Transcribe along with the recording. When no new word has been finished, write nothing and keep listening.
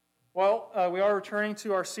Well, we are returning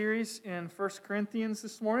to our series in 1 Corinthians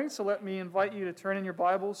this morning, so let me invite you to turn in your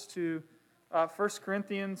Bibles to 1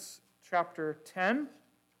 Corinthians chapter 10.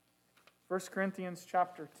 1 Corinthians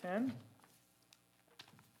chapter 10.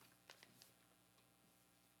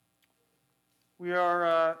 We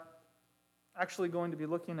are actually going to be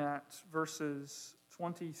looking at verses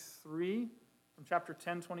 23, from chapter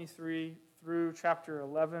 10, 23, through chapter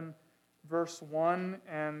 11, verse 1.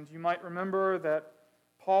 And you might remember that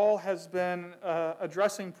Paul has been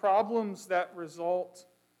addressing problems that result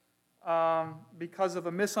because of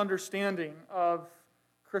a misunderstanding of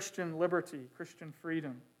Christian liberty, Christian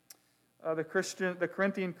freedom. The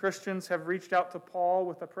Corinthian Christians have reached out to Paul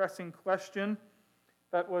with a pressing question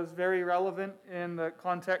that was very relevant in the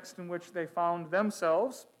context in which they found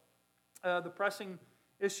themselves. The pressing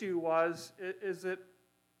issue was, is it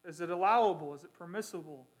allowable? Is it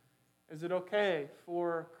permissible? Is it okay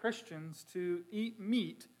for Christians to eat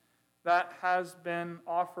meat that has been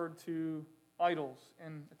offered to idols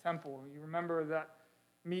in a temple? You remember that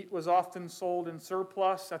meat was often sold in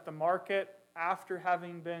surplus at the market after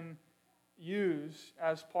having been used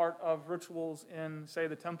as part of rituals in, say,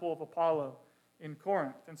 the Temple of Apollo in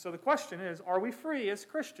Corinth. And so the question is, are we free as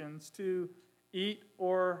Christians to eat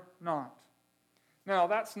or not? Now,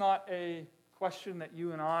 that's not a question that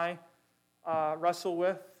you and I wrestle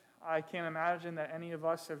with. I can't imagine that any of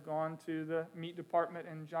us have gone to the meat department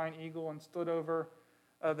in Giant Eagle and stood over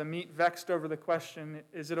the meat vexed over the question,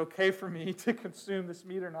 is it okay for me to consume this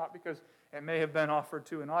meat or not, because it may have been offered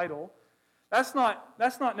to an idol. That's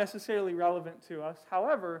not necessarily relevant to us.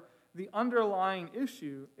 However, the underlying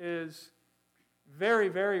issue is very,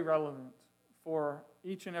 very relevant for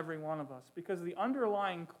each and every one of us, because the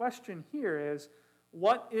underlying question here is,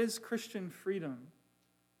 what is Christian freedom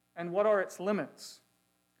and what are its limits?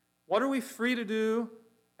 What are we free to do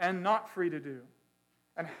and not free to do?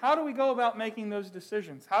 And how do we go about making those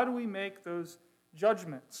decisions? How do we make those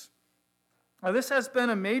judgments? Now, this has been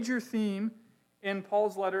a major theme in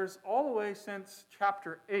Paul's letters all the way since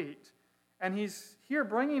chapter 8. And he's here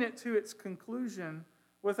bringing it to its conclusion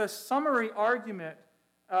with a summary argument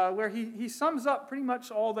where he sums up pretty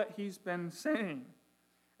much all that he's been saying.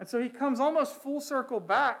 And so he comes almost full circle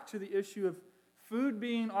back to the issue of food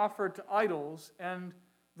being offered to idols and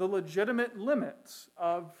the legitimate limits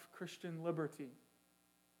of Christian liberty.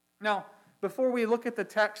 Now, before we look at the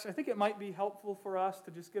text, I think it might be helpful for us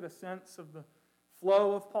to just get a sense of the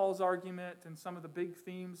flow of Paul's argument and some of the big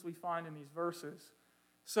themes we find in these verses.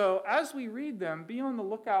 So as we read them, be on the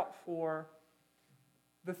lookout for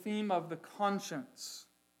the theme of the conscience.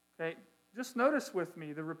 Okay? Just notice with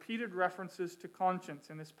me the repeated references to conscience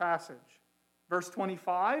in this passage. Verse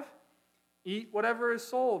 25, eat whatever is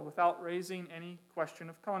sold without raising any question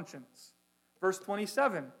of conscience. Verse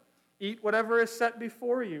 27, eat whatever is set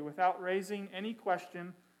before you without raising any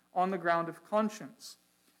question on the ground of conscience.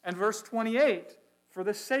 And verse 28, for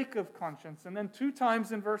the sake of conscience. And then 2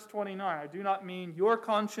 times in verse 29, I do not mean your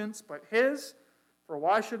conscience, but his, for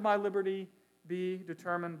why should my liberty be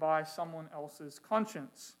determined by someone else's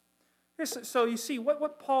conscience? So you see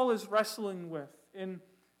what Paul is wrestling with in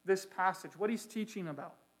this passage, what he's teaching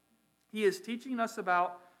about. He is teaching us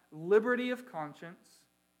about liberty of conscience,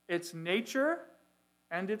 its nature,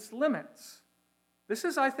 and its limits. This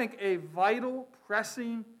is, I think, a vital,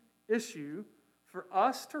 pressing issue for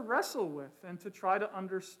us to wrestle with and to try to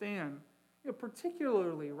understand,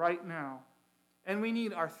 particularly right now. And we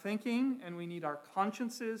need our thinking and we need our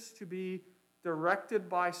consciences to be directed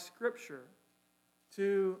by Scripture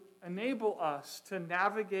to enable us to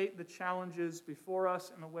navigate the challenges before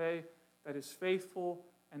us in a way that is faithful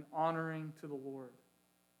and honoring to the Lord.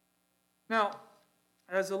 Now,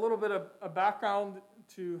 as a little bit of a background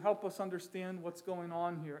to help us understand what's going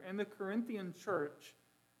on here, in the Corinthian church,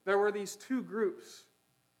 there were these 2 groups.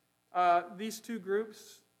 These 2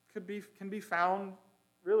 groups can be found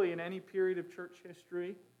really in any period of church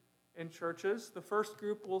history in churches. The first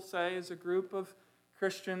group, we'll say, is a group of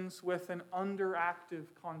Christians with an underactive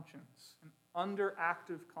conscience. An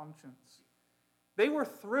underactive conscience. They were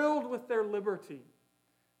thrilled with their liberty.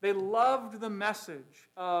 They loved the message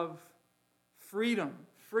of freedom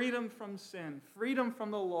from sin, freedom from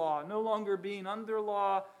the law, no longer being under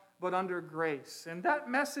law, but under grace. And that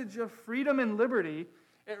message of freedom and liberty,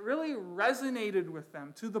 it really resonated with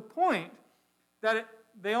them to the point that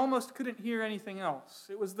they almost couldn't hear anything else.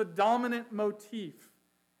 It was the dominant motif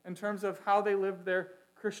in terms of how they lived their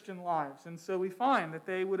Christian lives. And so we find that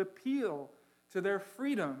they would appeal to their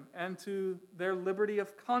freedom and to their liberty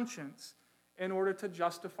of conscience in order to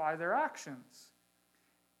justify their actions.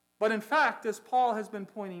 But in fact, as Paul has been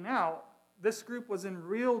pointing out, this group was in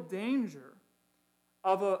real danger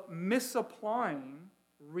of a misapplying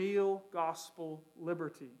real gospel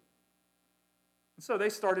liberty. And so they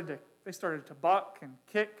started to buck and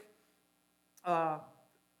kick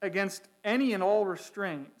against any and all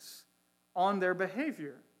restraints on their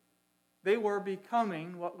behavior. They were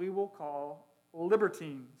becoming what we will call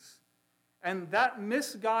libertines. And that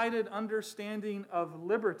misguided understanding of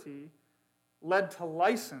liberty led to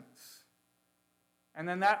license. And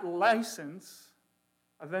then that license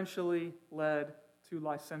eventually led to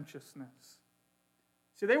licentiousness.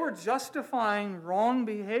 See, they were justifying wrong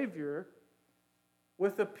behavior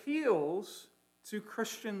with appeals to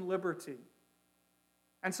Christian liberty.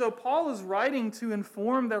 And so Paul is writing to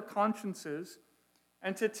inform their consciences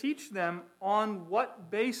and to teach them on what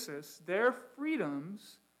basis their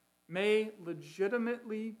freedoms may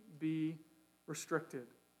legitimately be restricted.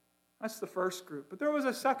 That's the first group. But there was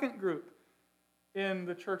a second group in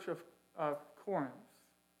the church of Corinth.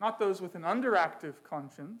 Not those with an underactive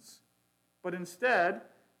conscience, but instead,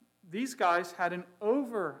 these guys had an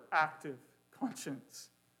overactive conscience.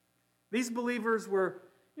 These believers were,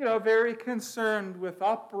 very concerned with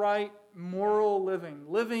upright moral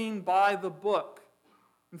living by the book.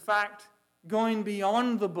 In fact, going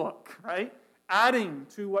beyond the book, right? Adding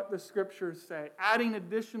to what the scriptures say, adding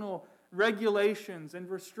additional regulations and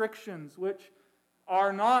restrictions which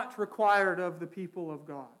are not required of the people of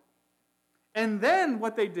God. And then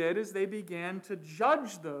what they did is they began to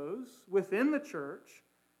judge those within the church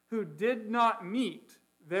who did not meet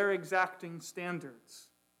their exacting standards.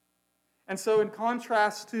 And so in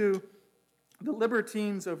contrast to the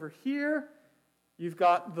libertines over here, you've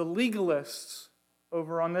got the legalists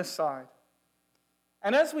over on this side.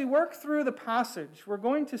 And as we work through the passage, we're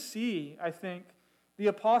going to see, I think, the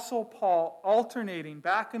Apostle Paul alternating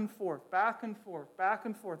back and forth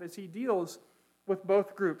as he deals with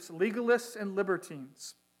both groups, legalists and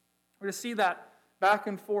libertines. We're going to see that back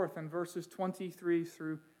and forth in verses 23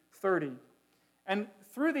 through 30. And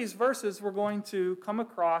through these verses, we're going to come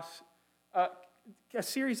across a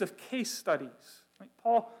series of case studies.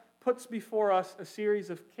 Paul puts before us a series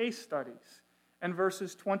of case studies in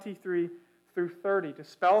verses 23 through 30 to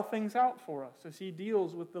spell things out for us as he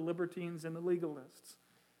deals with the libertines and the legalists.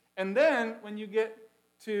 And then when you get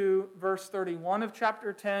to verse 31 of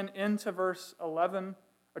chapter 10 into verse 11,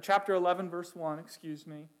 or chapter 11, verse 1,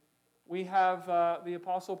 we have the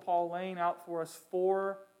Apostle Paul laying out for us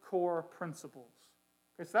 4 core principles.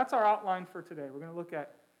 Okay, so that's our outline for today. We're going to look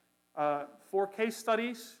at 4 case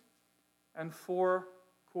studies and 4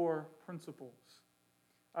 core principles.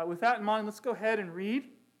 With that in mind, let's go ahead and read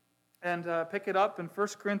and pick it up in 1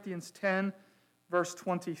 Corinthians 10, verse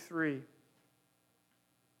 23.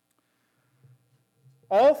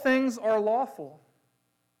 All things are lawful,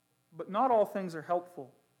 but not all things are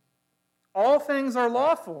helpful. All things are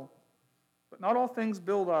lawful, but not all things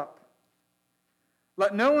build up.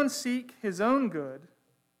 Let no one seek his own good,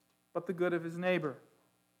 but the good of his neighbor.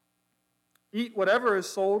 Eat whatever is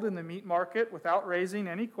sold in the meat market without raising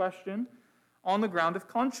any question on the ground of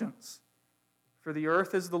conscience. For the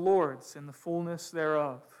earth is the Lord's and the fullness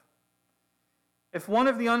thereof. If one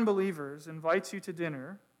of the unbelievers invites you to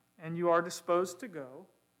dinner, and you are disposed to go,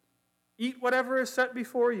 eat whatever is set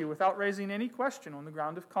before you without raising any question on the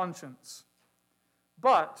ground of conscience.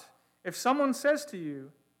 But if someone says to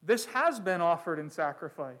you, this has been offered in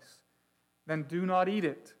sacrifice, then do not eat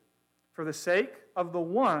it, for the sake of the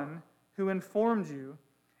one who informed you,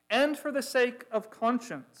 and for the sake of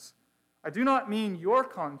conscience. I do not mean your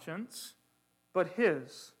conscience, but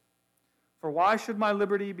his. For why should my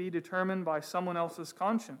liberty be determined by someone else's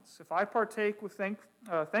conscience? If I partake with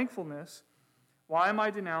thankfulness, why am I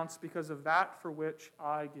denounced because of that for which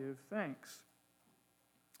I give thanks?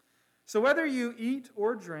 So whether you eat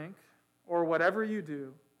or drink, or whatever you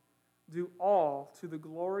do all to the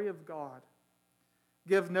glory of God.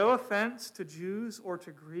 Give no offense to Jews or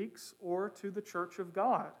to Greeks or to the church of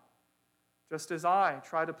God, just as I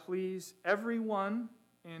try to please everyone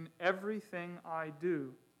in everything I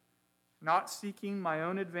do, not seeking my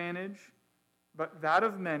own advantage, but that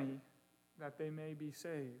of many, that they may be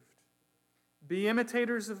saved. Be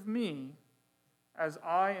imitators of me, as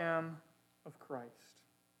I am of Christ.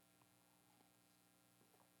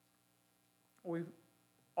 We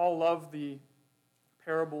all love the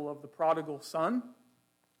parable of the prodigal son.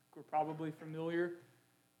 We're probably familiar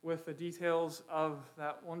with the details of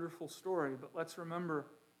that wonderful story, but let's remember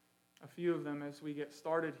a few of them as we get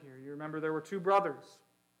started here. You remember there were 2 brothers,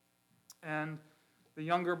 and the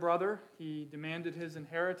younger brother, he demanded his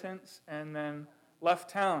inheritance and then left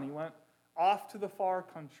town. He went off to the far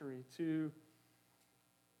country to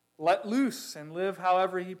let loose and live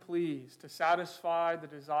however he pleased to satisfy the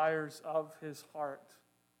desires of his heart.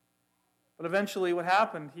 But eventually what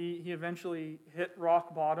happened? He eventually hit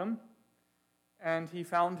rock bottom, and he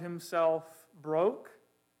found himself broke,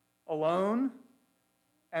 alone,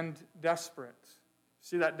 and desperate.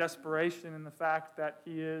 See that desperation in the fact that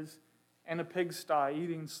he is in a pigsty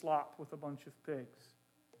eating slop with a bunch of pigs.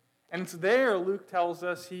 And it's there, Luke tells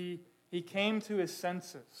us, he came to his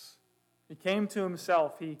senses. He came to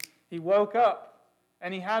himself. He woke up,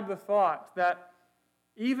 and he had the thought that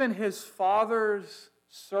even his father's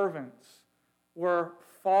servants were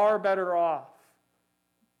far better off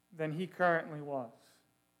than he currently was.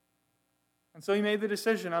 And so he made the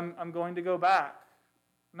decision, I'm going to go back.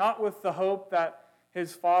 Not with the hope that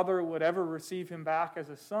his father would ever receive him back as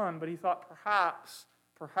a son, but he thought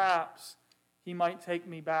perhaps he might take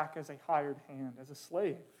me back as a hired hand, as a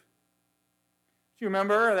slave. Do you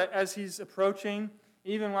remember that as he's approaching,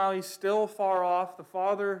 even while he's still far off, the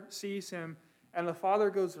father sees him, and the father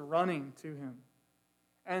goes running to him.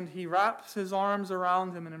 And he wraps his arms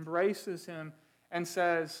around him and embraces him and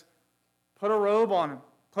says, put a robe on him,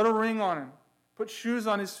 put a ring on him, put shoes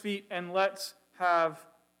on his feet, and let's have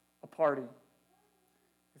a party.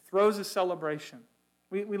 It throws a celebration.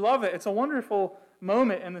 We love it. It's a wonderful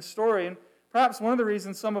moment in the story. And perhaps one of the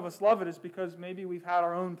reasons some of us love it is because maybe we've had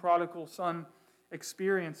our own prodigal son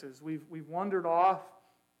experiences. We've wandered off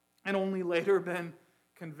and only later been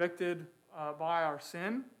convicted by our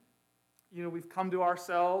sin. We've come to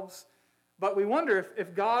ourselves, but we wonder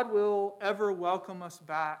if God will ever welcome us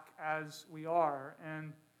back as we are.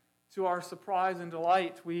 And to our surprise and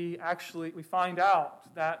delight, we find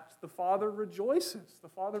out that the Father rejoices. The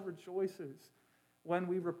Father rejoices when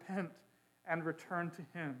we repent and return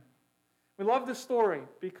to him. We love this story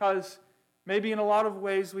because maybe in a lot of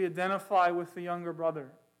ways we identify with the younger brother,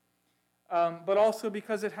 but also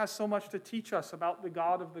because it has so much to teach us about the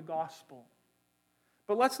God of the gospel.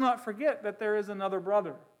 But let's not forget that there is another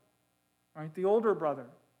brother, right? The older brother.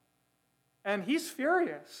 And he's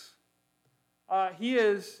furious. He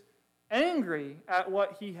is angry at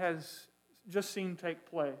what he has just seen take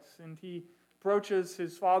place. And he approaches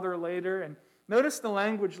his father later. And notice the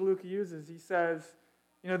language Luke uses. He says,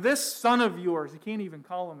 this son of yours, he can't even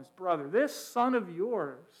call him his brother, this son of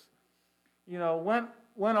yours,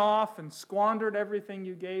 went off and squandered everything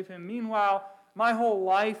you gave him. Meanwhile, my whole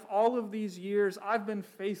life, all of these years, I've been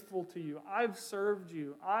faithful to you. I've served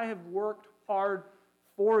you. I have worked hard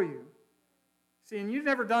for you. See, and you've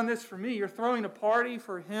never done this for me. You're throwing a party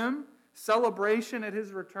for him, celebration at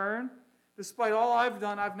his return. Despite all I've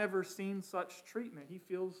done, I've never seen such treatment. He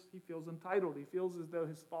feels entitled. He feels as though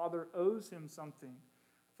his father owes him something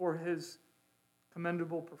for his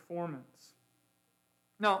commendable performance.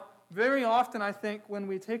 Now, very often, I think, when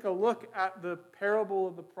we take a look at the parable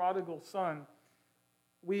of the prodigal son,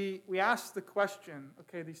 we ask the question,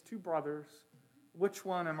 okay, these two brothers, which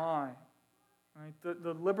one am I? Right?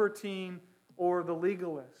 The libertine or the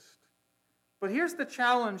legalist? But here's the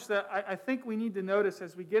challenge that I think we need to notice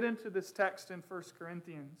as we get into this text in 1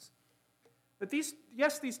 Corinthians. That these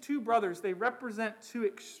two brothers, they represent two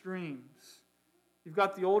extremes. You've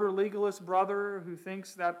got the older legalist brother who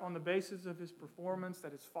thinks that on the basis of his performance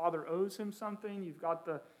that his father owes him something. You've got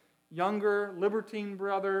the younger libertine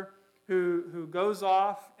brother who goes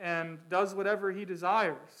off and does whatever he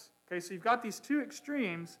desires. Okay, so you've got these two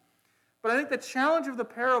extremes. But I think the challenge of the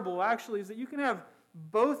parable actually is that you can have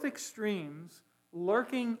both extremes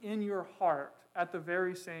lurking in your heart at the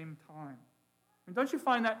very same time. And don't you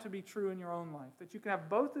find that to be true in your own life? That you can have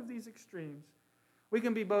both of these extremes. We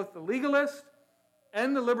can be both the legalist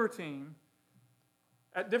and the libertine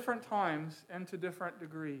at different times and to different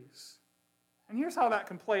degrees. And here's how that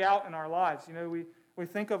can play out in our lives. We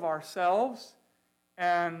think of ourselves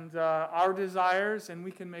and our desires, and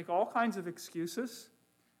we can make all kinds of excuses.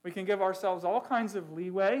 We can give ourselves all kinds of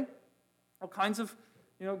leeway, all kinds of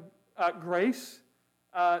grace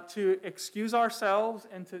to excuse ourselves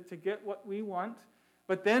and to get what we want.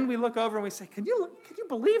 But then we look over and we say, Can you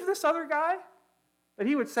believe this other guy? That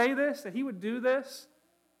he would say this, that he would do this?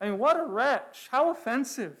 I mean, what a wretch. How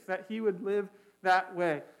offensive that he would live that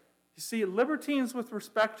way. You see, libertines with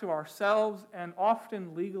respect to ourselves and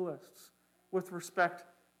often legalists with respect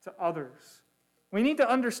to others. We need to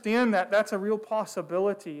understand that that's a real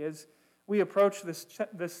possibility as we approach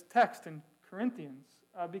this text in Corinthians.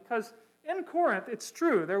 Because in Corinth, it's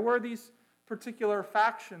true, there were these particular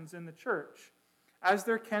factions in the church, as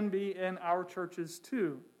there can be in our churches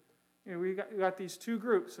too. We got these two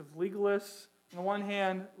groups of legalists on the one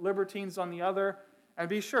hand, libertines on the other, and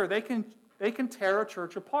be sure, they can tear a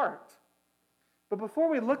church apart. But before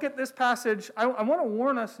we look at this passage, I want to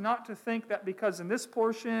warn us not to think that because in this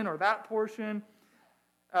portion or that portion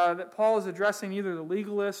that Paul is addressing either the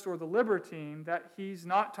legalist or the libertine, that he's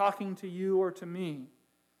not talking to you or to me.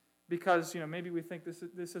 Because, maybe we think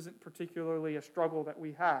this isn't particularly a struggle that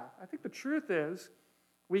we have. I think the truth is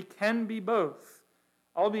we can be both,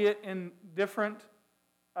 albeit in different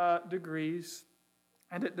degrees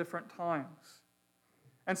and at different times.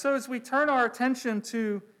 And so as we turn our attention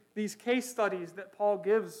to these case studies that Paul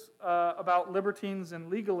gives about libertines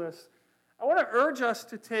and legalists, I want to urge us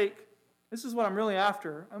to take, this is what I'm really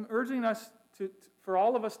after, I'm urging us for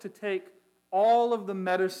all of us to take all of the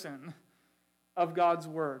medicine of God's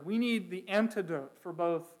Word. We need the antidote for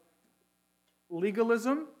both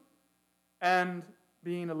legalism and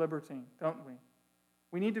being a libertine, don't we?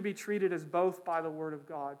 We need to be treated as both by the Word of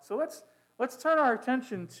God. So let's turn our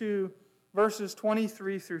attention to verses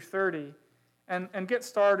 23 through 30 and get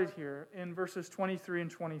started here in verses 23 and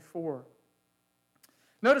 24.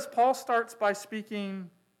 Notice Paul starts by speaking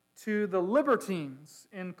to the libertines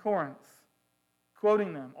in Corinth,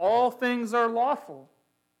 quoting them. All things are lawful,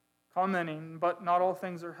 commenting, but not all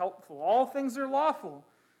things are helpful. All things are lawful,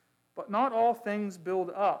 but not all things build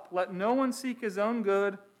up. Let no one seek his own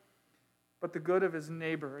good, but the good of his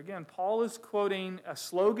neighbor. Again, Paul is quoting a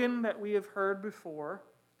slogan that we have heard before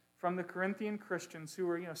from the Corinthian Christians who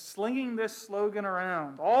were, slinging this slogan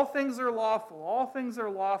around. All things are lawful. All things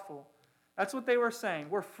are lawful. That's what they were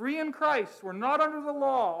saying. We're free in Christ. We're not under the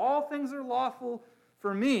law. All things are lawful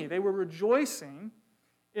for me. They were rejoicing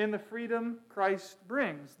in the freedom Christ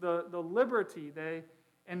brings, the liberty they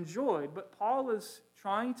enjoyed. But Paul is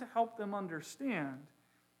trying to help them understand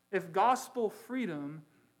if gospel freedom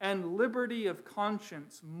and liberty of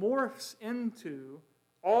conscience morphs into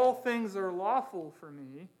all things are lawful for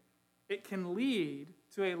me, it can lead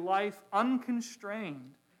to a life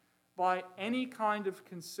unconstrained by any kind of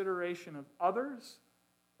consideration of others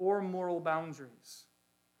or moral boundaries.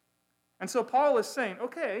 And so Paul is saying,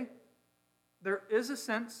 okay, there is a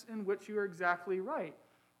sense in which you are exactly right.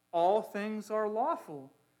 All things are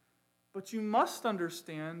lawful, but you must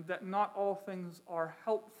understand that not all things are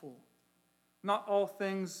helpful. Not all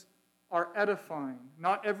things are edifying.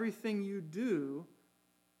 Not everything you do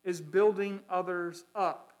is building others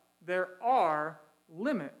up. There are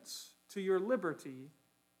limits to your liberty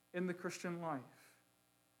in the Christian life.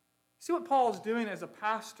 See what Paul is doing as a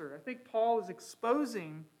pastor? I think Paul is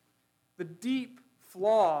exposing the deep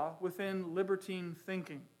flaw within libertine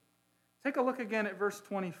thinking. Take a look again at verse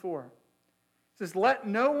 24. It says, let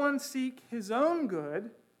no one seek his own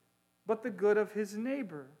good, but the good of his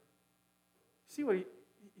neighbor. See what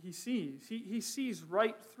he sees? He sees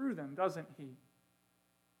right through them, doesn't he?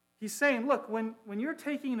 He's saying, look, when you're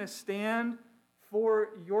taking a stand for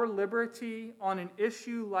your liberty on an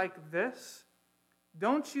issue like this,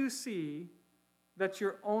 don't you see that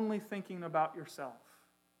you're only thinking about yourself?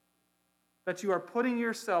 That you are putting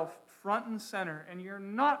yourself front and center, and you're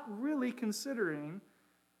not really considering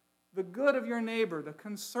the good of your neighbor, the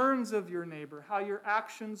concerns of your neighbor, how your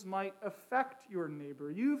actions might affect your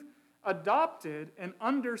neighbor. You've adopted an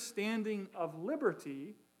understanding of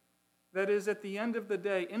liberty that is, at the end of the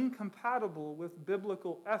day, incompatible with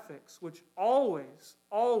biblical ethics, which always,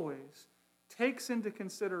 always takes into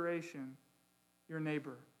consideration your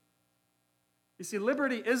neighbor. You see,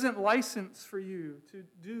 liberty isn't license for you to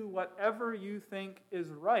do whatever you think is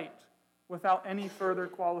right without any further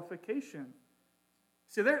qualification.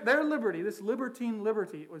 See, their liberty, this libertine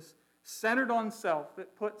liberty, it was centered on self.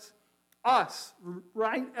 It puts us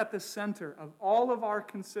right at the center of all of our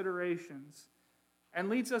considerations and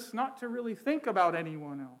leads us not to really think about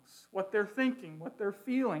anyone else, what they're thinking, what they're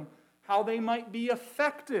feeling, how they might be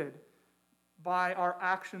affected by our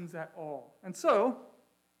actions at all. And so,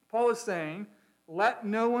 Paul is saying, let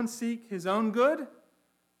no one seek his own good,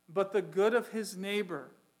 but the good of his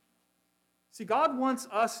neighbor. See, God wants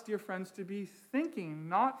us, dear friends, to be thinking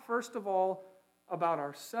not first of all about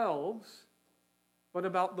ourselves, but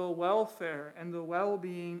about the welfare and the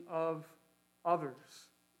well-being of others.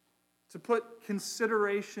 To put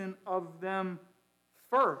consideration of them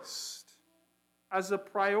first as a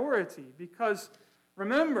priority. Because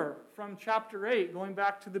remember, from chapter 8, going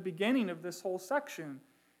back to the beginning of this whole section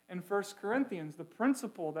in 1 Corinthians, the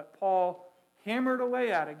principle that Paul hammered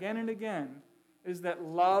away at again and again is that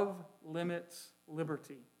love limits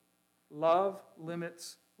liberty. Love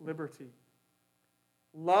limits liberty.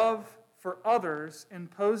 Love for others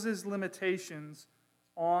imposes limitations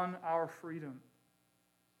on our freedom.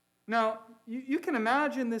 Now, you can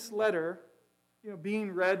imagine this letter,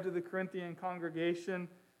 being read to the Corinthian congregation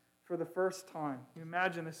for the first time. You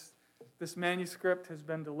imagine this manuscript has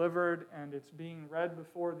been delivered and it's being read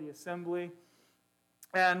before the assembly.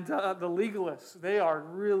 And the legalists, they are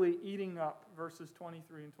really eating up verses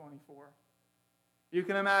 23 and 24. You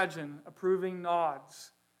can imagine approving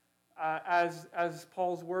nods as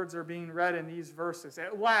Paul's words are being read in these verses.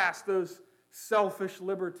 At last, those selfish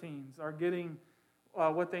libertines are getting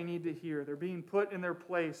what they need to hear. They're being put in their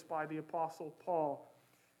place by the Apostle Paul.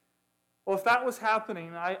 Well, if that was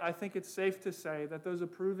happening, I think it's safe to say that those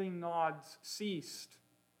approving nods ceased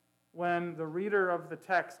when the reader of the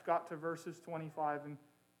text got to verses 25 and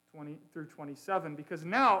 20 through 27, because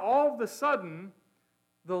now, all of a sudden,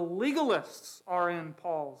 the legalists are in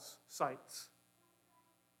Paul's sights.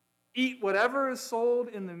 Eat whatever is sold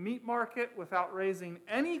in the meat market without raising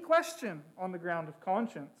any question on the ground of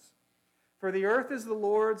conscience. For the earth is the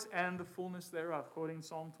Lord's and the fullness thereof, quoting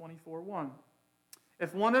Psalm 24:1.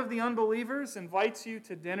 If one of the unbelievers invites you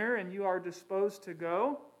to dinner and you are disposed to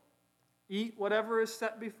go, eat whatever is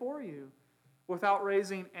set before you without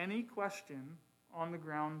raising any question on the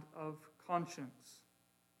ground of conscience.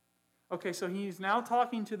 Okay, so he's now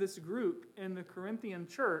talking to this group in the Corinthian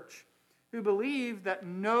church who believe that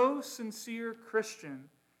no sincere Christian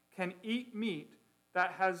can eat meat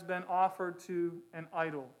that has been offered to an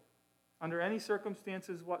idol under any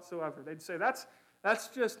circumstances whatsoever. They'd say that's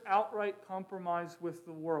just outright compromise with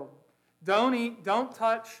the world. Don't eat, don't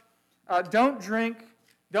touch, don't drink,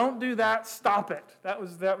 don't do that, stop it. That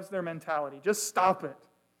was their mentality. Just stop it.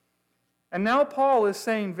 And now Paul is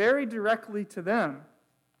saying very directly to them,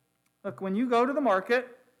 look, when you go to the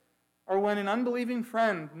market, or when an unbelieving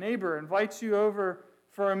friend, neighbor, invites you over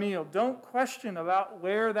for a meal, don't question about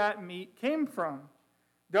where that meat came from.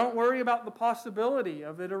 Don't worry about the possibility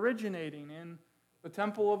of it originating in the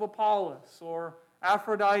temple of Apollos or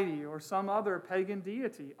Aphrodite or some other pagan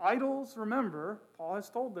deity. Idols, remember, Paul has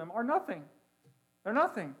told them, are nothing. They're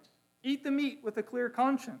nothing. Eat the meat with a clear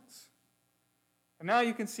conscience. And now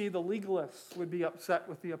you can see the legalists would be upset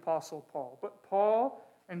with the Apostle Paul. But Paul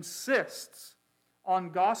insists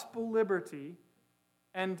on gospel liberty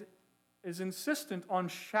and is insistent on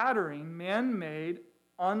shattering man-made,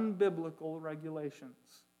 unbiblical regulations.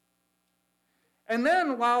 And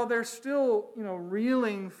then while they're still,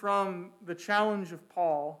 reeling from the challenge of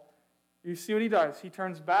Paul, you see what he does. He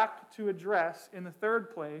turns back to address, in the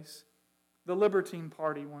third place, the libertine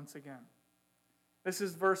party once again. This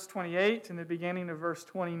is verse 28 and the beginning of verse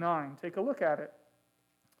 29. Take a look at it.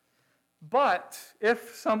 But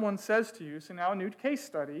if someone says to you, so now a new case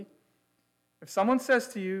study, if someone says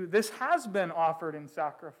to you, this has been offered in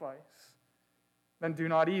sacrifice, then do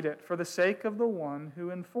not eat it, for the sake of the one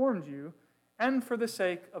who informed you, and for the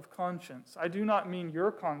sake of conscience. I do not mean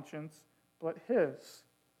your conscience, but his.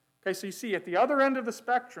 Okay, so you see, at the other end of the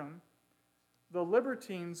spectrum, the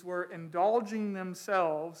libertines were indulging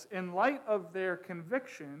themselves in light of their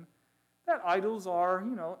conviction that idols are,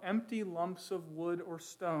 empty lumps of wood or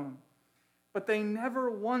stone. But they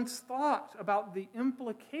never once thought about the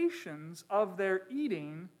implications of their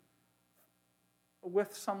eating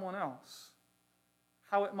with someone else,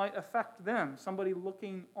 how it might affect them, somebody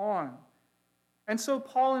looking on. And so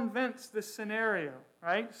Paul invents this scenario,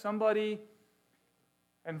 right? Somebody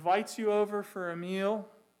invites you over for a meal,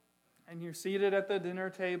 and you're seated at the dinner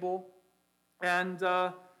table, and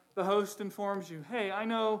the host informs you, hey, I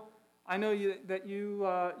know that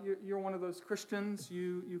you're one of those Christians.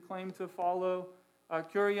 You claim to follow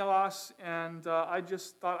Kyrios, and I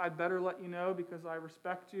just thought I'd better let you know, because I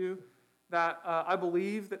respect you, that I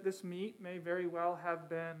believe that this meat may very well have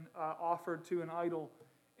been offered to an idol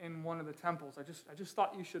in one of the temples. I just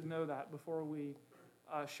thought you should know that before we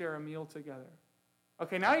share a meal together.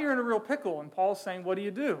 Okay, now you're in a real pickle, and Paul's saying, what do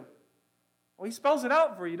you do? Well, he spells it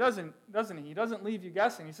out for you, doesn't he? He doesn't leave you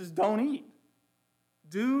guessing. He says, don't eat.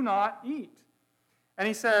 Do not eat. And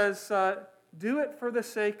he says, do it for the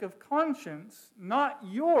sake of conscience, not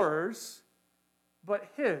yours, but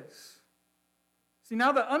his. See,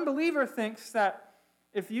 now the unbeliever thinks that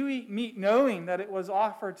if you eat meat knowing that it was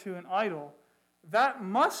offered to an idol, that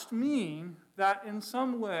must mean that in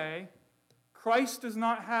some way Christ does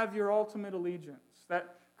not have your ultimate allegiance,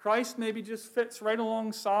 that Christ maybe just fits right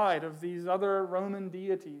alongside of these other Roman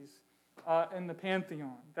deities in the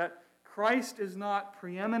pantheon, that Christ is not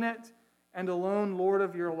preeminent and alone Lord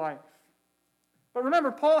of your life. But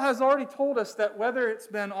remember, Paul has already told us that whether it's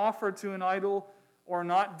been offered to an idol or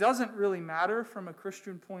not doesn't really matter from a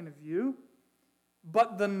Christian point of view,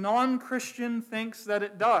 but the non-Christian thinks that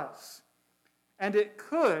it does. And it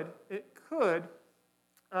could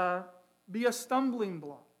be a stumbling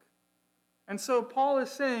block. And so Paul is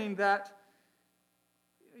saying that,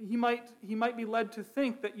 he might be led to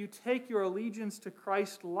think that you take your allegiance to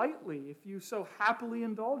Christ lightly if you so happily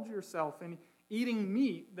indulge yourself in eating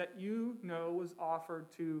meat that you know was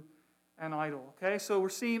offered to an idol. Okay, so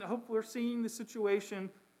I hope we're seeing the situation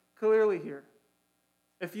clearly here.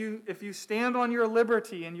 If you stand on your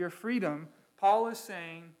liberty and your freedom, Paul is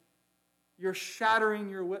saying you're shattering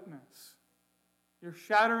your witness. You're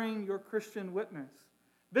shattering your Christian witness.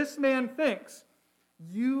 This man thinks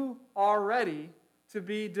you are ready to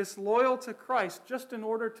be disloyal to Christ just in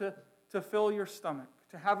order to fill your stomach,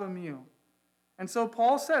 to have a meal. And so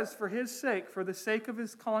Paul says, for his sake, for the sake of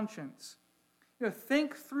his conscience,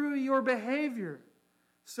 think through your behavior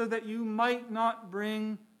so that you might not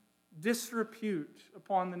bring disrepute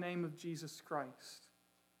upon the name of Jesus Christ.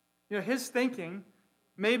 His thinking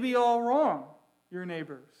may be all wrong, your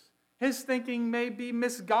neighbors. His thinking may be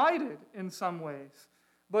misguided in some ways.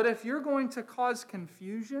 But if you're going to cause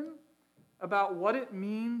confusion about what it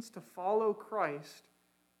means to follow Christ,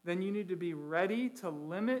 then you need to be ready to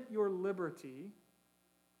limit your liberty,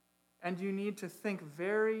 and you need to think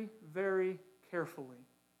very, very carefully.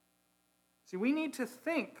 See, we need to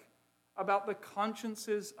think about the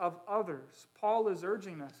consciences of others. Paul is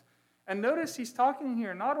urging us. And notice he's talking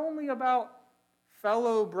here not only about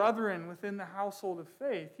fellow brethren within the household of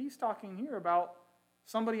faith, he's talking here about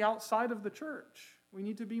somebody outside of the church. We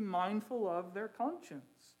need to be mindful of their conscience.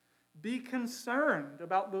 Be concerned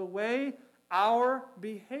about the way our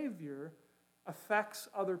behavior affects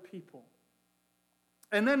other people.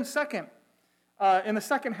 And then second, in the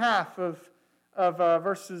second half of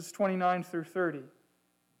verses 29 through 30,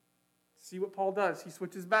 see what Paul does. He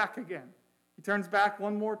switches back again. He turns back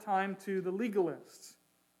one more time to the legalists.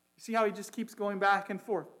 You see how he just keeps going back and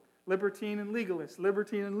forth. Libertine and legalist,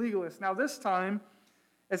 libertine and legalist. Now this time,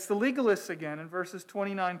 it's the legalists again in verses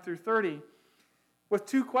 29 through 30 with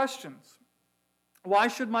two questions. Why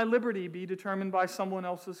should my liberty be determined by someone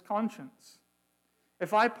else's conscience?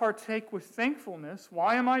 If I partake with thankfulness,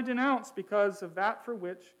 why am I denounced because of that for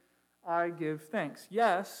which I give thanks?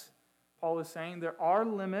 Yes, Paul is saying there are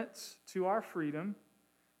limits to our freedom.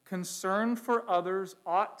 Concern for others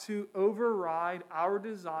ought to override our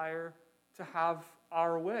desire to have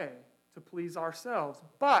our way, to please ourselves.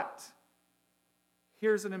 But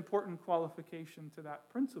here's an important qualification to that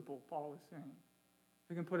principle, Paul is saying.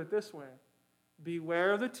 We can put it this way.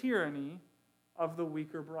 Beware the tyranny of the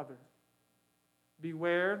weaker brother.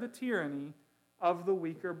 Beware the tyranny of the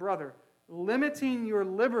weaker brother. Limiting your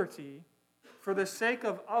liberty for the sake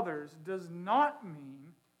of others does not mean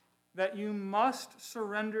that you must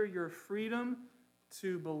surrender your freedom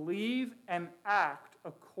to believe and act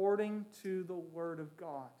according to the Word of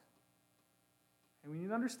God. And we need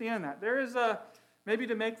to understand that. There is maybe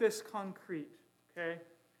to make this concrete, okay?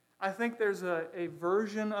 I think there's a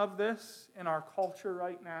version of this in our culture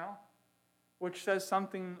right now which says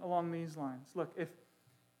something along these lines. Look,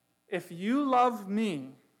 if you love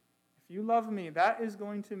me, that is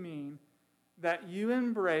going to mean that you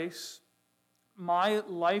embrace my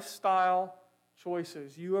lifestyle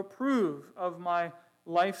choices. You approve of my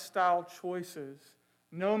lifestyle choices,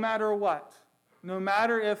 no matter what. No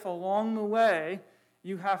matter if along the way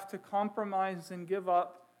you have to compromise and give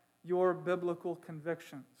up your biblical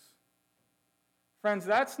convictions. Friends,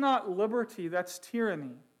 that's not liberty, that's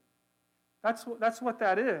tyranny. That's what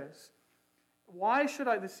that is. Why should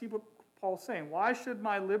I, see what Paul's saying, why should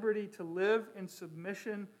my liberty to live in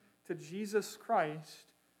submission to Jesus Christ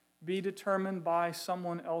be determined by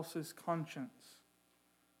someone else's conscience?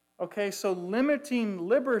 Okay, so limiting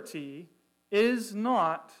liberty is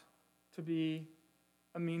not to be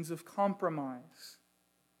a means of compromise.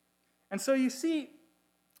 And so you see,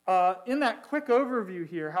 in that quick overview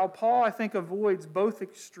here, how Paul, I think, avoids both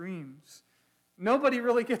extremes. Nobody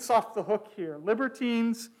really gets off the hook here.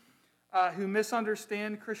 Libertines who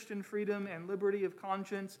misunderstand Christian freedom and liberty of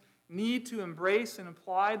conscience need to embrace and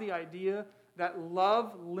apply the idea that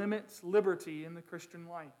love limits liberty in the Christian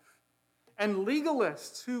life. And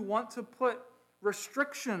legalists who want to put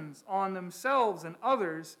restrictions on themselves and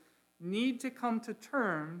others need to come to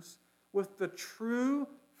terms with the true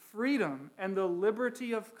freedom and the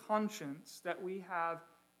liberty of conscience that we have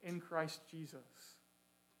in Christ Jesus.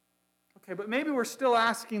 Okay, but maybe we're still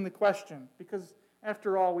asking the question, because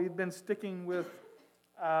after all, we've been sticking with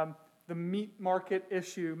the meat market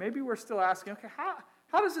issue. Maybe we're still asking, okay,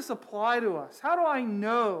 how does this apply to us? How do I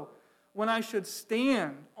know when I should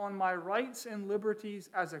stand on my rights and liberties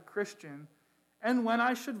as a Christian and when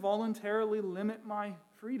I should voluntarily limit my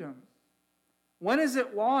freedom? When is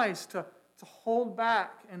it wise to hold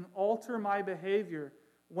back and alter my behavior?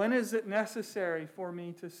 When is it necessary for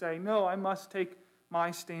me to say, no, I must take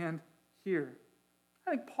my stand here?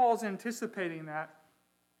 I think Paul's anticipating that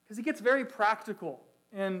because he gets very practical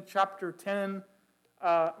in chapter 10,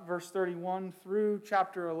 verse 31 through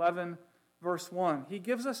chapter 11, verse 1. He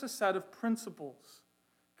gives us a set of principles,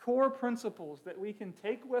 core principles that we can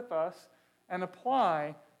take with us and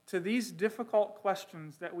apply to these difficult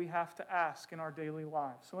questions that we have to ask in our daily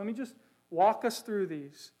lives. So let me just walk us through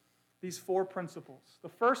these four principles. The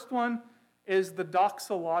first one is the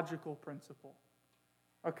doxological principle.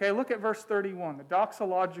 Okay, look at verse 31, the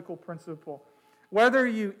doxological principle. Whether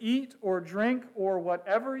you eat or drink or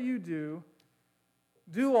whatever you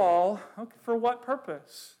do all for what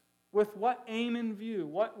purpose? With what aim in view?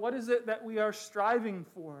 What is it that we are striving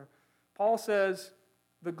for? Paul says,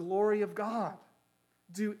 the glory of God.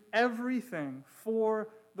 Do everything for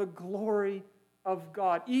the glory of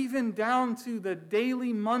God, even down to the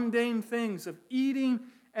daily mundane things of eating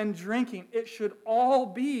and drinking. It should all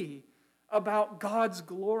be about God's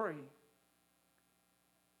glory.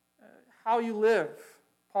 How you live,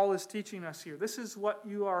 Paul is teaching us here. This is what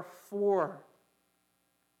you are for.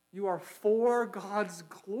 You are for God's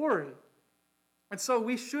glory. And so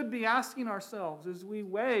we should be asking ourselves as we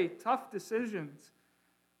weigh tough decisions,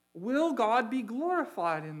 will God be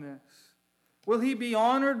glorified in this? Will he be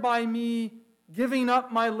honored by me giving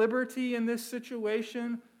up my liberty in this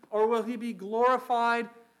situation? Or will he be glorified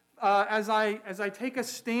as I take a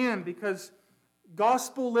stand because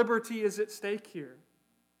gospel liberty is at stake here?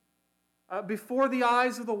 Before the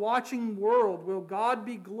eyes of the watching world, will God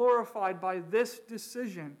be glorified by this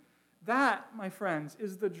decision? That, my friends,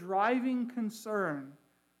 is the driving concern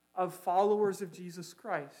of followers of Jesus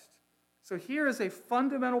Christ. So here is a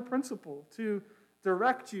fundamental principle to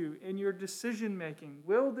direct you in your decision making.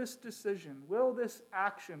 Will this decision, will this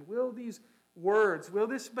action, will these words, will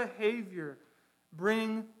this behavior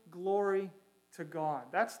bring glory to God?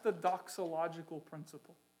 That's the doxological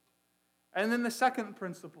principle. And then the second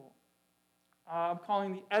principle, I'm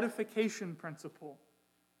calling the edification principle.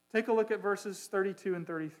 Take a look at verses 32 and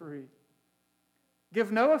 33.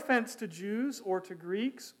 Give no offense to Jews or to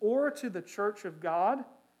Greeks or to the church of God,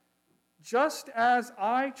 just as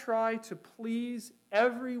I try to please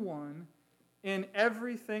everyone in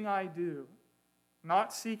everything I do,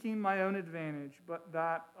 not seeking my own advantage, but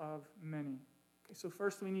that of many. Okay, so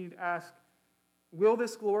first we need to ask, will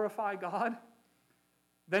this glorify God?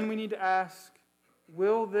 Then we need to ask,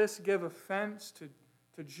 will this give offense to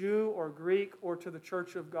Jew or Greek or to the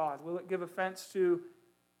church of God? Will it give offense to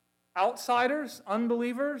outsiders,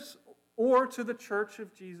 unbelievers, or to the church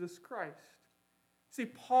of Jesus Christ? See,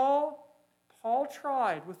 Paul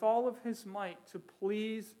tried with all of his might to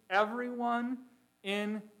please everyone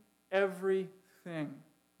in everything.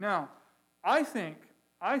 Now, I think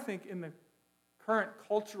in the current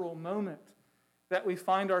cultural moment that we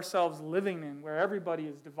find ourselves living in, where everybody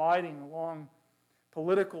is dividing along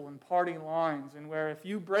political and party lines, and where if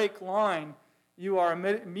you break line, you are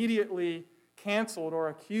immediately canceled or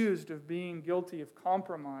accused of being guilty of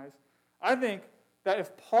compromise. I think that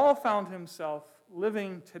if Paul found himself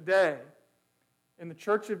living today in the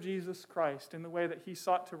church of Jesus Christ, in the way that he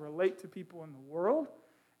sought to relate to people in the world,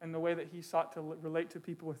 and the way that he sought to relate to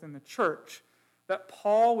people within the church, that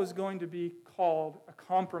Paul was going to be called a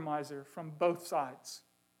compromiser from both sides.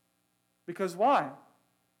 Because why?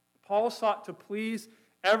 Paul sought to please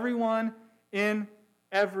everyone in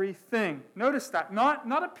everything. Notice that. Not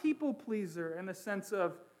a people pleaser in the sense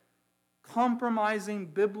of compromising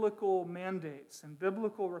biblical mandates and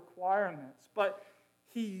biblical requirements, but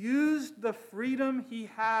he used the freedom he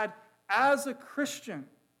had as a Christian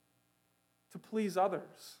to please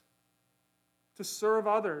others, to serve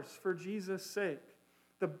others for Jesus' sake.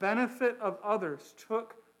 The benefit of others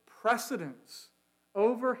took precedence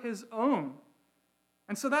over his own.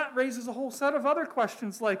 And so that raises a whole set of other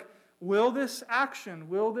questions like, will this action,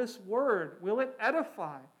 will this word, will it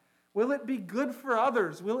edify? Will it be good for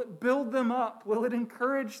others? Will it build them up? Will it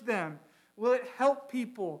encourage them? Will it help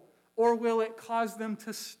people? Or will it cause them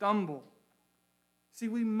to stumble? See,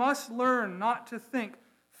 we must learn not to think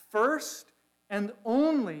first and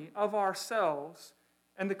only of ourselves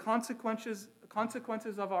and the consequences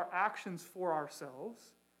of our actions for ourselves.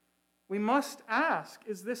 We must ask,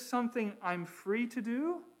 is this something I'm free to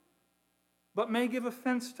do, but may give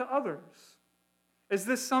offense to others? Is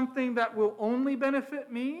this something that will only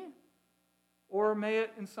benefit me, or may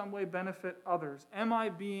it in some way benefit others? Am I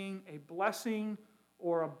being a blessing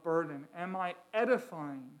or a burden? Am I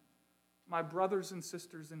edifying my brothers and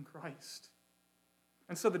sisters in Christ?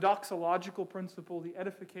 And so the doxological principle, the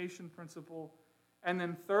edification principle, and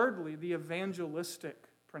then thirdly, the evangelistic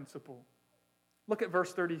principle. Look at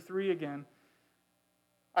verse 33 again.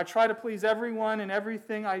 I try to please everyone in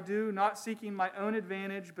everything I do, not seeking my own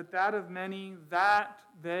advantage, but that of many, that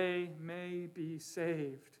they may be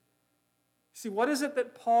saved. See, what is it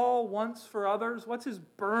that Paul wants for others? What's his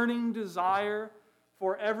burning desire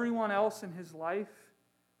for everyone else in his life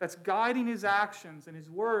that's guiding his actions and his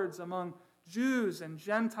words among Jews and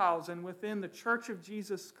Gentiles and within the church of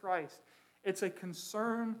Jesus Christ? It's a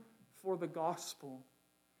concern for the gospel.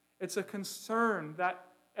 It's a concern that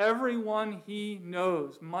everyone he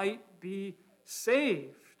knows might be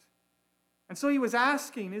saved. And so he was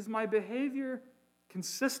asking, is my behavior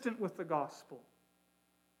consistent with the gospel?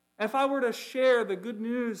 If I were to share the good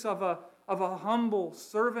news of a humble,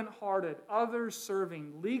 servant-hearted,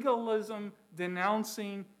 others-serving,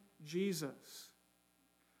 legalism-denouncing Jesus,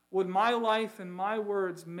 would my life and my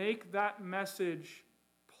words make that message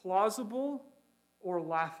plausible or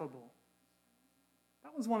laughable?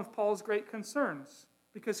 That was one of Paul's great concerns,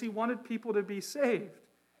 because he wanted people to be saved.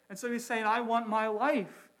 And so he's saying, I want my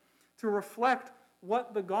life to reflect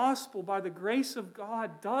what the gospel, by the grace of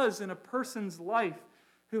God, does in a person's life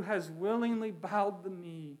who has willingly bowed the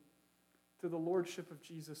knee to the lordship of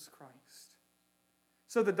Jesus Christ.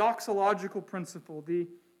 So the doxological principle, the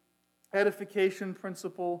edification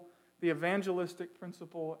principle, the evangelistic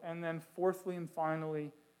principle, and then fourthly and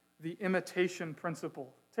finally, the imitation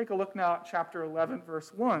principle. Take a look now at chapter 11,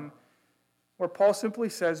 verse 1, where Paul simply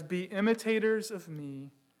says, be imitators of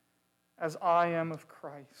me as I am of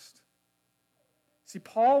Christ. See,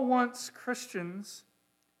 Paul wants Christians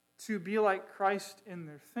to be like Christ in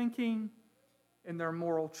their thinking, in their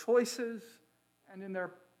moral choices, and in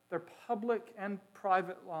their public and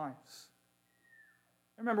private lives.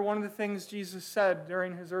 I remember one of the things Jesus said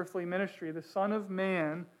during his earthly ministry, the Son of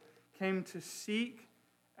Man came to seek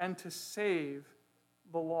and to save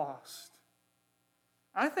the lost.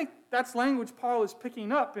 I think that's language Paul is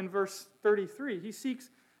picking up in verse 33. He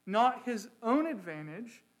seeks not his own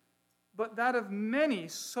advantage, but that of many,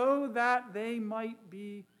 so that they might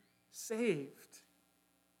be saved.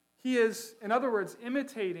 He is, in other words,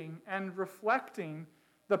 imitating and reflecting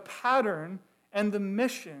the pattern and the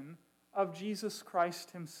mission of Jesus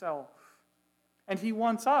Christ himself. And he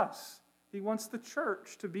wants us, he wants the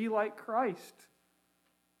church to be like Christ,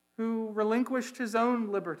 who relinquished his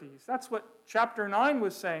own liberties. That's what chapter 9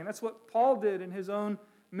 was saying. That's what Paul did in his own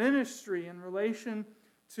ministry in relation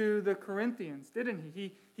to the Corinthians, didn't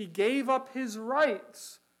he? He gave up his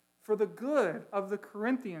rights for the good of the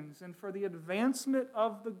Corinthians and for the advancement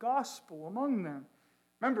of the gospel among them.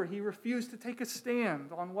 Remember, he refused to take a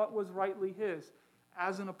stand on what was rightly his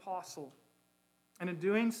as an apostle. And in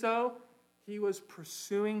doing so, he was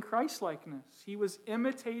pursuing Christ-likeness. He was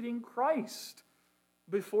imitating Christ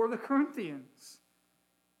before the Corinthians.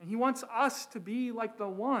 And he wants us to be like the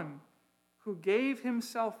one who gave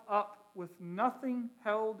himself up with nothing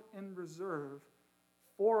held in reserve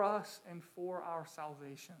for us and for our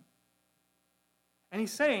salvation. And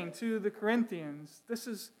he's saying to the Corinthians, this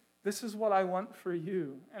is what I want for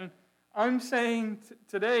you. And I'm saying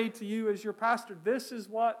today to you as your pastor, this is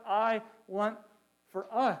what I want for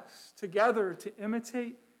us together to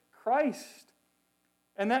imitate Christ.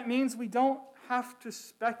 And that means we don't have to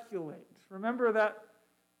speculate. Remember that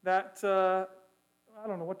I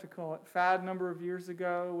don't know what to call it, fad number of years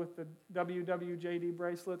ago with the WWJD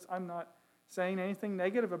bracelets? I'm not saying anything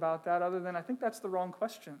negative about that other than I think that's the wrong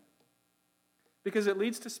question. Because it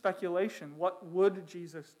leads to speculation. What would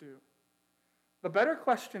Jesus do? The better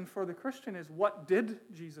question for the Christian is, what did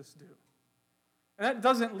Jesus do? And that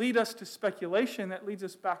doesn't lead us to speculation. That leads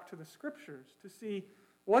us back to the Scriptures to see,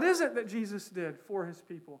 what is it that Jesus did for his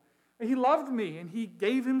people? He loved me, and he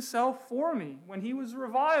gave himself for me. When he was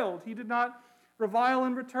reviled, he did not revile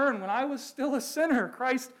in return. When I was still a sinner,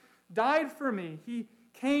 Christ died for me. He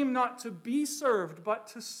came not to be served, but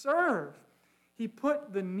to serve. He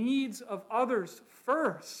put the needs of others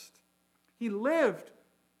first. He lived.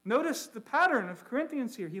 Notice the pattern of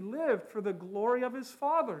Corinthians here. He lived for the glory of his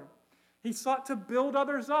Father. He sought to build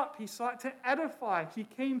others up. He sought to edify. He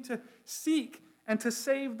came to seek and to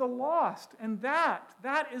save the lost. And that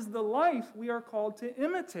is the life we are called to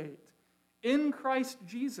imitate in Christ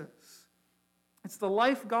Jesus. It's the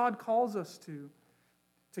life God calls us to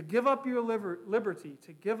give up your liberty,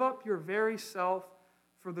 to give up your very self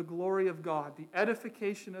for the glory of God, the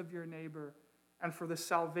edification of your neighbor, and for the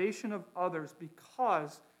salvation of others,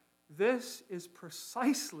 because this is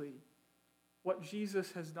precisely what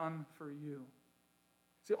Jesus has done for you.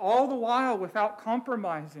 See, all the while without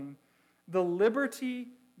compromising the liberty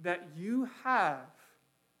that you have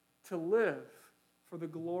to live for the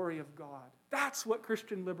glory of God. That's what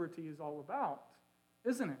Christian liberty is all about,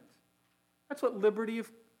 isn't it? That's what liberty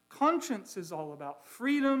of conscience is all about.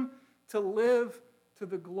 Freedom to live to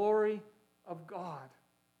the glory of God.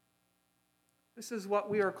 This is what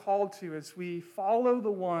we are called to as we follow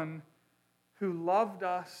the one who loved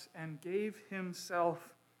us and gave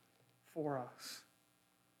himself for us.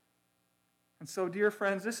 And so, dear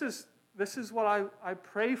friends, this is what I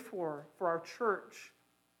pray for our church,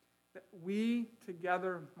 that we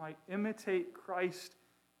together might imitate Christ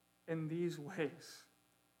in these ways,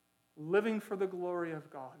 living for the glory of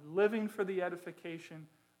God, living for the edification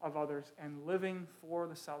of others, and living for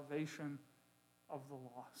the salvation of the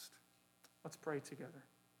lost. Let's pray together.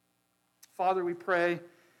 Father, we pray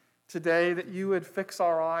today that you would fix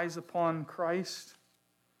our eyes upon Christ,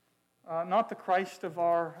 not the Christ of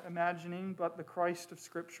our imagining, but the Christ of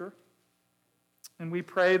Scripture. And we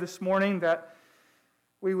pray this morning that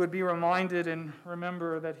we would be reminded and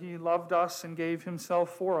remember that he loved us and gave himself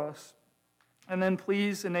for us. And then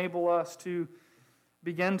please enable us to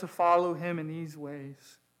begin to follow him in these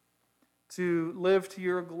ways, to live to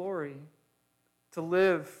your glory, to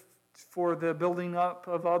live for the building up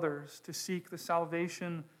of others, to seek the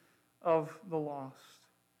salvation of the lost.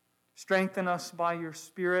 Strengthen us by your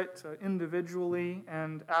Spirit individually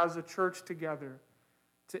and as a church together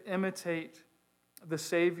to imitate the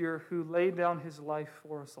Savior who laid down his life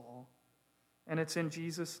for us all. And it's in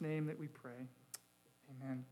Jesus' name that we pray. Amen.